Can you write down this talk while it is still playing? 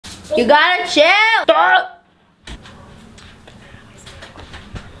You gotta chill.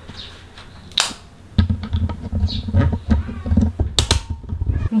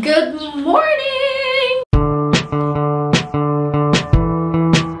 Good morning.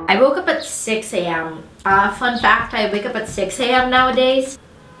 I woke up at 6 a.m. Fun fact, I wake up at 6 a.m. nowadays.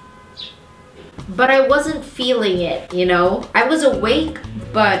 But I wasn't feeling it, you know? I was awake,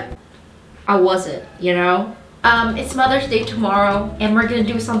 but I wasn't, you know? It's Mother's Day tomorrow, and we're gonna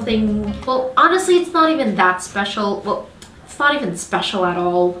do something, well, honestly, it's not even that special. Well, it's not even special at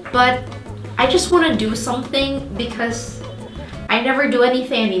all, but I just wanna do something because I never do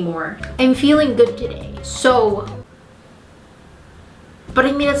anything anymore. I'm feeling good today, so... But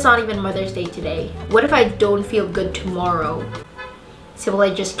I mean, it's not even Mother's Day today. What if I don't feel good tomorrow? So will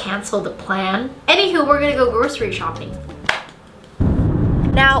I just cancel the plan? Anywho, we're gonna go grocery shopping.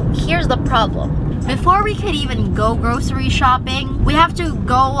 Now, here's the problem. Before we could even go grocery shopping, we have to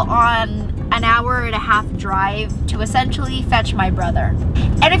go on an hour-and-a-half drive to essentially fetch my brother.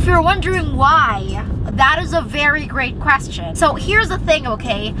 And if you're wondering why, that is a very great question. So here's the thing,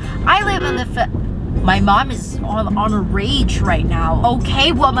 okay? I live in the my mom is on a rage right now.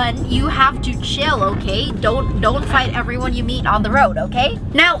 Okay, woman, you have to chill, okay? Don't fight everyone you meet on the road, okay?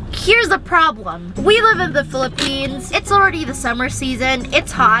 Now, here's the problem. We live in the Philippines. It's already the summer season.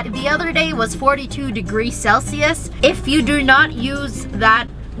 It's hot. The other day was 42 degrees Celsius. If you do not use that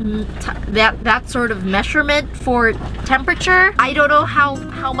sort of measurement for temperature, I don't know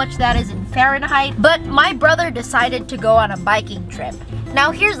how much that is in Fahrenheit, but my brother decided to go on a biking trip.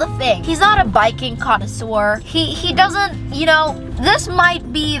 Now here's the thing, he's not a biking connoisseur. He doesn't, you know, this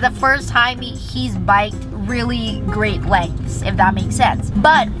might be the first time he's biked really great lengths, if that makes sense.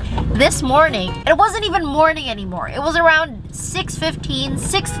 But this morning, it wasn't even morning anymore. It was around 6:15,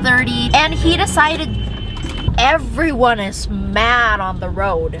 6:30, and he decided everyone is mad on the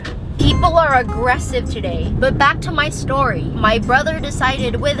road. People are aggressive today. But back to my story. My brother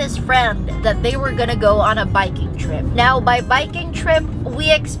decided with his friend that they were gonna go on a biking trip. Now, by biking trip,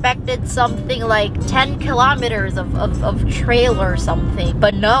 we expected something like 10 kilometers of trail or something.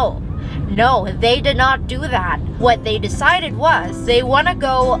 But no, they did not do that. What they decided was they want to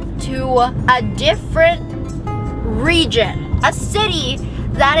go to a different region. A city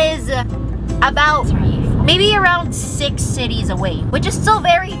that is about maybe around 6 cities away, which is still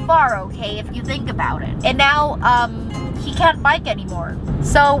very far, okay, if you think about it. And now, he can't bike anymore.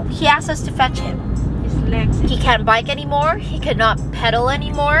 So he asked us to fetch him. His legs. He can't bike anymore. He cannot pedal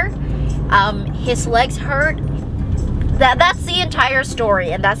anymore. His legs hurt. That's the entire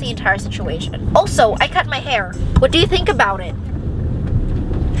story, and that's the entire situation. Also, I cut my hair. What do you think about it?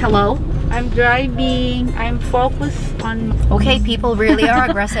 Hello? I'm driving. I'm focused on... Okay, people really are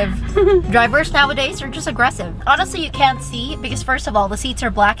aggressive. Drivers nowadays are just aggressive. Honestly, you can't see because first of all, the seats are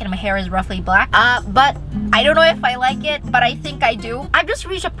black and my hair is roughly black. But I don't know if I like it, but I think I do. I've just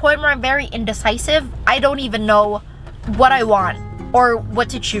reached a point where I'm very indecisive. I don't even know what I want or what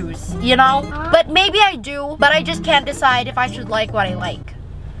to choose, you know? But maybe I do, but I just can't decide if I should like what I like.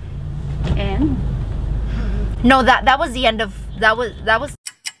 And? No, that was the end of, that was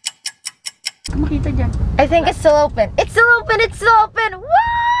I think it's still open. It's still open. It's still open.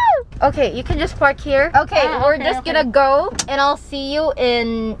 Woo! Okay, you can just park here. Okay, we're just gonna go, and I'll see you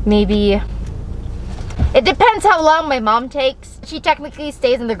in maybe... It depends how long my mom takes. She technically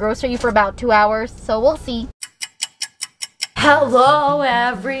stays in the grocery for about 2 hours, so we'll see. Hello,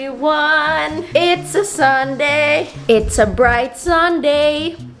 everyone. It's a Sunday. It's a bright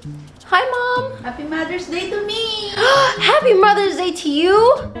Sunday. Hi, Mom. Happy Mother's Day to me. Happy Mother's Day to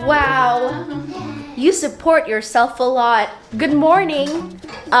you. Wow. You support yourself a lot. Good morning.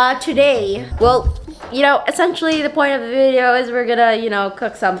 Today, well, you know, essentially the point of the video is we're gonna, you know,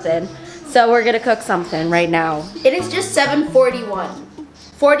 cook something. So we're gonna cook something right now. It is just 7:41,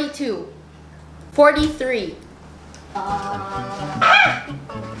 42, 43.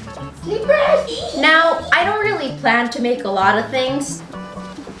 Sleepers. Now, I don't really plan to make a lot of things.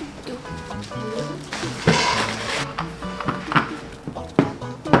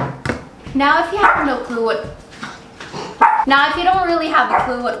 Now, if you have no clue what if you really have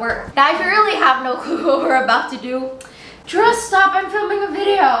no clue what we're about to do, just stop, I'm filming a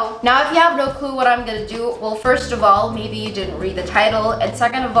video. Now, if you have no clue what I'm gonna do, well, first of all, maybe you didn't read the title, and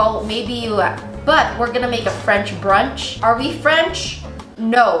second of all, maybe you, but we're gonna make a French brunch. Are we French?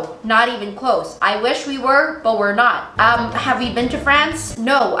 No, not even close. I wish we were, but we're not. Have we been to France?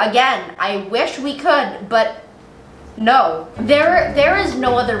 No, again, I wish we could, but no. There is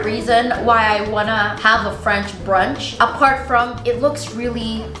no other reason why I wanna have a French brunch apart from it looks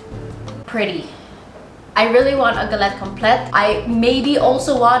really pretty. I really want a galette complete. I maybe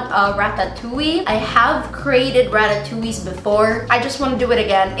also want a ratatouille. I have created ratatouilles before. I just want to do it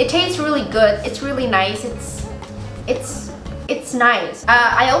again. It tastes really good. It's really nice. It's nice.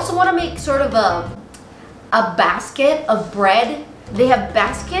 I also want to make sort of a basket of bread. They have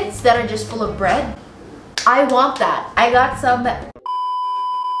baskets that are just full of bread. I want that. I got some.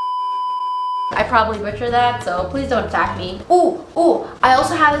 I probably butchered that, so please don't attack me. Ooh, I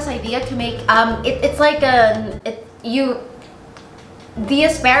also have this idea to make, it's like the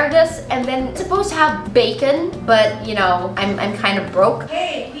asparagus, and then it's supposed to have bacon, but you know, I'm kind of broke.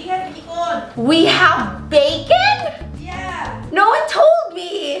 Hey, we have bacon. We have bacon? Yeah. No one told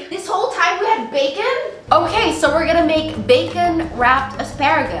me. This whole time we had bacon? Okay, so we're gonna make bacon wrapped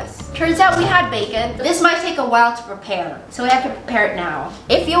asparagus. Turns out we had bacon. This might take a while to prepare, so we have to prepare it now.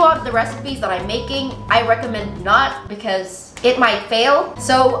 If you want the recipes that I'm making, I recommend not because it might fail.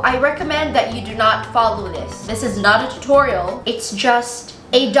 So I recommend that you do not follow this. This is not a tutorial, it's just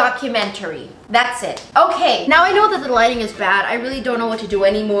a documentary. That's it. Okay, now I know that the lighting is bad. I really don't know what to do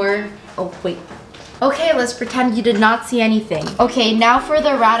anymore. Oh, wait. Okay, let's pretend you did not see anything. Okay, now for the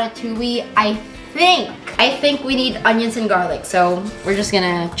ratatouille, I think we need onions and garlic, so we're just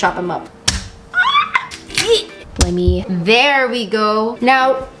gonna chop them up. There we go.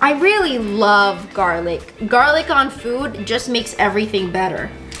 Now, I really love garlic. Garlic on food just makes everything better.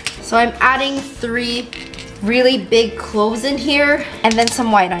 So I'm adding 3 really big cloves in here, and then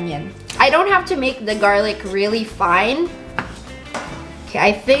some white onion. I don't have to make the garlic really fine. Okay,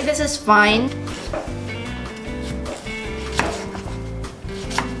 I think this is fine.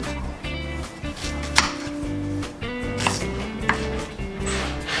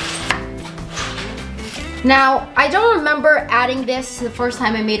 Now, I don't remember adding this the first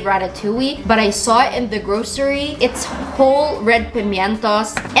time I made ratatouille, but I saw it in the grocery. It's whole red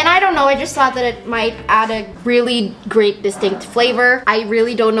pimientos, and I don't know, I just thought that it might add a really great distinct flavor. I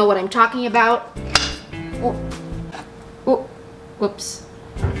really don't know what I'm talking about. Oh, whoops.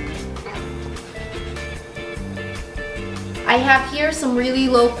 I have here some really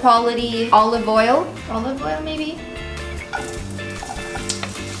low quality olive oil. Olive oil maybe?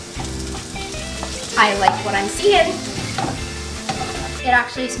 I like what I'm seeing. It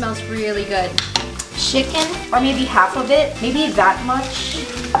actually smells really good. Chicken, or maybe half of it, maybe that much.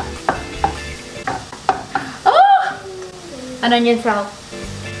 Oh! An onion fell.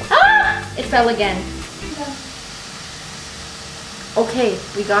 Ah! It fell again. Okay,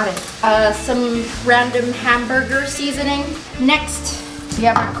 we got it. Some random hamburger seasoning. Next, we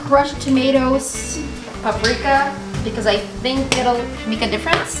have our crushed tomatoes, paprika, because I think it'll make a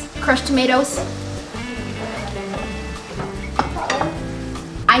difference. Crushed tomatoes.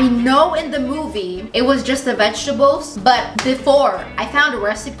 I know in the movie it was just the vegetables, but before I found a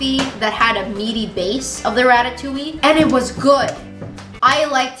recipe that had a meaty base of the ratatouille, and it was good. I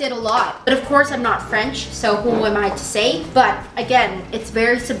liked it a lot, but of course I'm not French, so who am I to say? But again, it's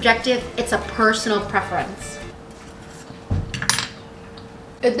very subjective. It's a personal preference.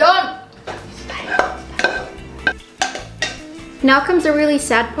 It's done. Now comes the really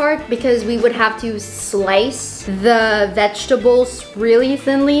sad part, because we would have to slice the vegetables really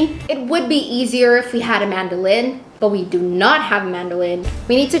thinly. It would be easier if we had a mandolin, but we do not have a mandolin.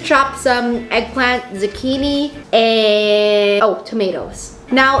 We need to chop some eggplant, zucchini, and tomatoes.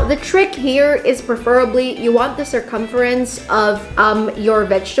 Now the trick here is preferably you want the circumference of your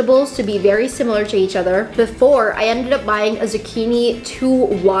vegetables to be very similar to each other. Before, I ended up buying a zucchini too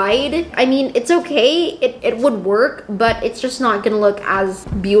wide. I mean, it's okay, it would work, but it's just not gonna look as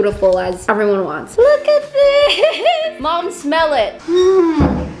beautiful as everyone wants. Look at this! Mom, smell it.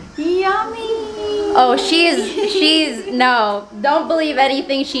 Yummy! Oh, no, don't believe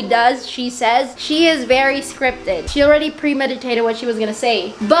anything she does, she says. She is very scripted. She already premeditated what she was gonna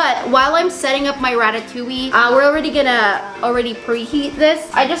say. But while I'm setting up my ratatouille, we're already gonna preheat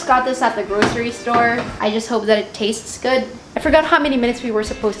this. I just got this at the grocery store. I just hope that it tastes good. I forgot how many minutes we were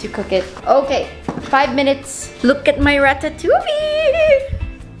supposed to cook it. Okay, 5 minutes. Look at my ratatouille!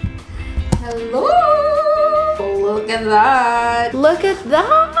 Hello! Oh, look at that! Look at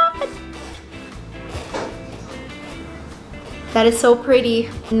that! That is so pretty.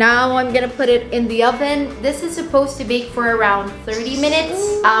 Now I'm gonna put it in the oven. This is supposed to bake for around 30 minutes.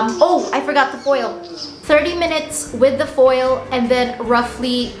 Oh, I forgot the foil. 30 minutes with the foil, and then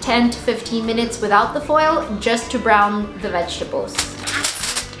roughly 10 to 15 minutes without the foil, just to brown the vegetables.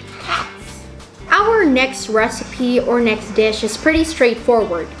 Our next recipe or next dish is pretty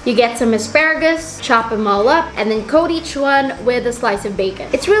straightforward. You get some asparagus, chop them all up, and then coat each one with a slice of bacon.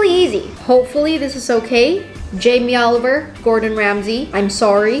 It's really easy. Hopefully this is okay. Jamie Oliver, Gordon Ramsay, I'm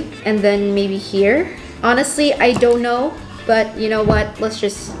sorry. And then maybe here. Honestly, I don't know, but you know what? Let's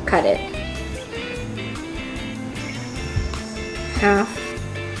just cut it. Half.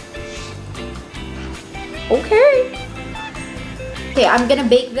 Okay. Okay, I'm gonna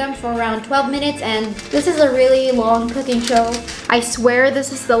bake them for around 12 minutes, and this is a really long cooking show. I swear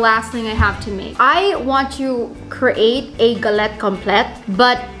this is the last thing I have to make. I want to create a galette complète,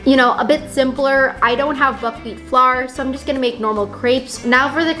 but you know, a bit simpler. I don't have buckwheat flour, so I'm just gonna make normal crepes.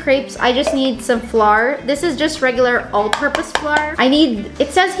 Now for the crepes, I just need some flour. This is just regular all-purpose flour. I need,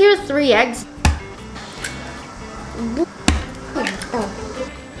 it says here 3 eggs.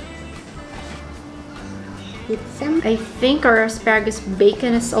 I think our asparagus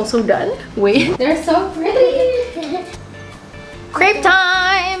bacon is also done. Wait, they're so pretty. Crepe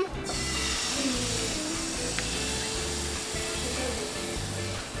time!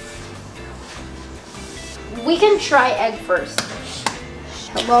 We can try egg first.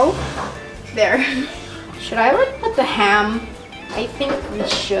 Hello? There. Should I already put the ham? I think we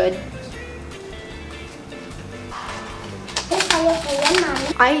should.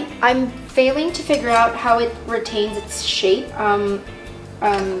 I'm failing to figure out how it retains its shape.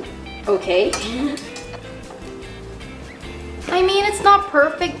 Okay. I mean, it's not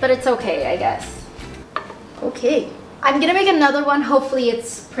perfect, but it's okay, I guess. Okay. I'm gonna make another one. Hopefully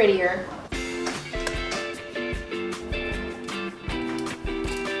it's prettier.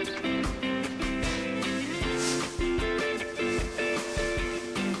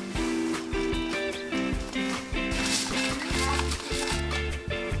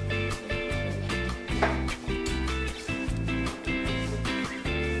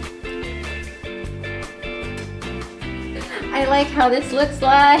 I like how this looks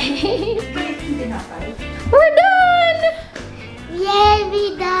like. We're done! Yay,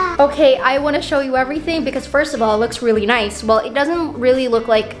 we done! Okay, I want to show you everything because first of all, it looks really nice. Well, it doesn't really look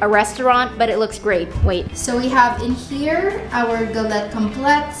like a restaurant, but it looks great. Wait. So we have in here our galette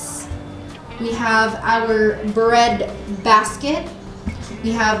complètes. We have our bread basket.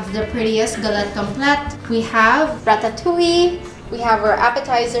 We have the prettiest galette complète. We have ratatouille. We have our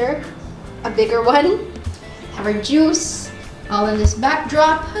appetizer, a bigger one. Have our juice. All in this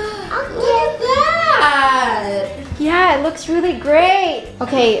backdrop. Look at that! Yeah, it looks really great.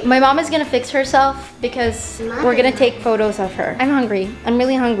 Okay, my mom is gonna fix herself because we're gonna take photos of her. I'm hungry. I'm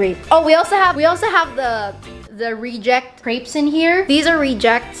really hungry. Oh, we also have the reject crepes in here. These are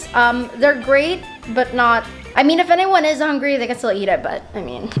rejects. They're great, but not. I mean, if anyone is hungry, they can still eat it. But I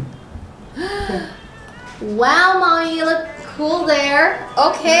mean, wow, mommy, you look cool there.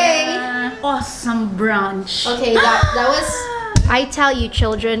 Okay. Yeah. Awesome brunch. Okay, that was. I tell you,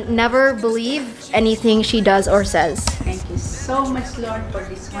 children, never believe anything she does or says. Thank you so much, Lord, for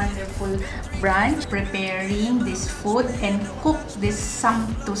this wonderful brunch, preparing this food and cook this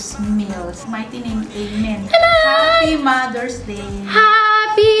sumptuous meals. Mighty name, amen. Happy Mother's Day.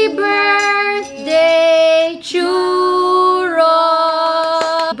 Happy birthday, churro.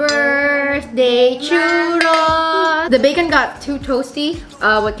 Birthday, churro. The bacon got too toasty.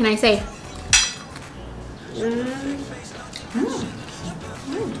 What can I say?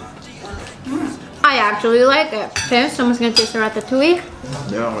 I actually like it. Okay, someone's gonna taste the ratatouille.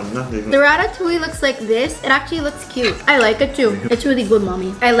 Yeah, nothing. The ratatouille looks like this. It actually looks cute. I like it too. It's really good,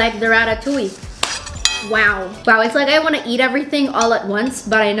 mommy. I like the ratatouille. Wow. Wow, it's like I want to eat everything all at once,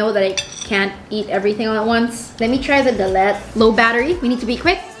 but I know that I can't eat everything all at once. Let me try the galette. Low battery. We need to be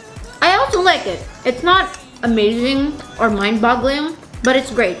quick. I also like it. It's not amazing or mind-boggling, but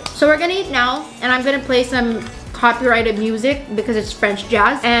it's great. So we're gonna eat now, and I'm gonna play some copyrighted music because it's French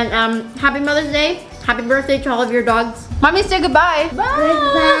jazz. And happy Mother's Day. Happy birthday to all of your dogs. Mommy, say goodbye. Bye.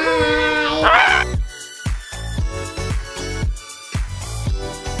 Goodbye.